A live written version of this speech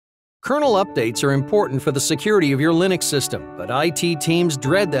Kernel updates are important for the security of your Linux system, but IT teams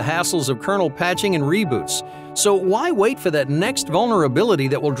dread the hassles of kernel patching and reboots. So why wait for that next vulnerability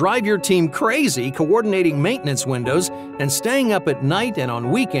that will drive your team crazy coordinating maintenance windows and staying up at night and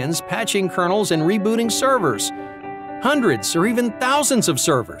on weekends patching kernels and rebooting servers? Hundreds or even thousands of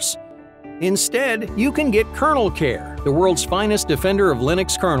servers. Instead, you can get KernelCare, the world's finest defender of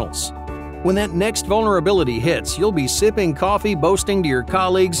Linux kernels. When that next vulnerability hits, you'll be sipping coffee boasting to your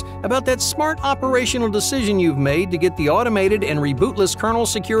colleagues about that smart operational decision you've made to get the automated and rebootless kernel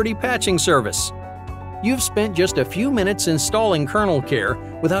security patching service. You've spent just a few minutes installing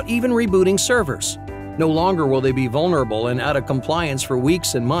KernelCare without even rebooting servers. No longer will they be vulnerable and out of compliance for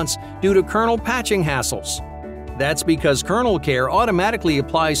weeks and months due to kernel patching hassles. That's because KernelCare automatically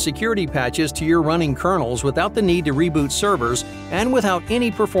applies security patches to your running kernels without the need to reboot servers and without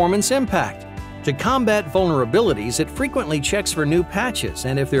any performance impact. To combat vulnerabilities, it frequently checks for new patches,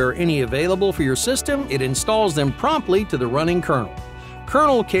 and if there are any available for your system, it installs them promptly to the running kernel.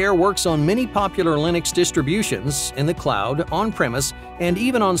 KernelCare works on many popular Linux distributions, in the cloud, on-premise, and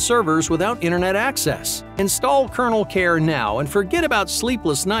even on servers without internet access. Install KernelCare now and forget about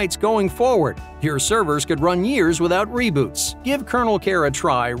sleepless nights going forward. Your servers could run years without reboots. Give KernelCare a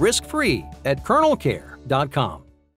try risk-free at KernelCare.com.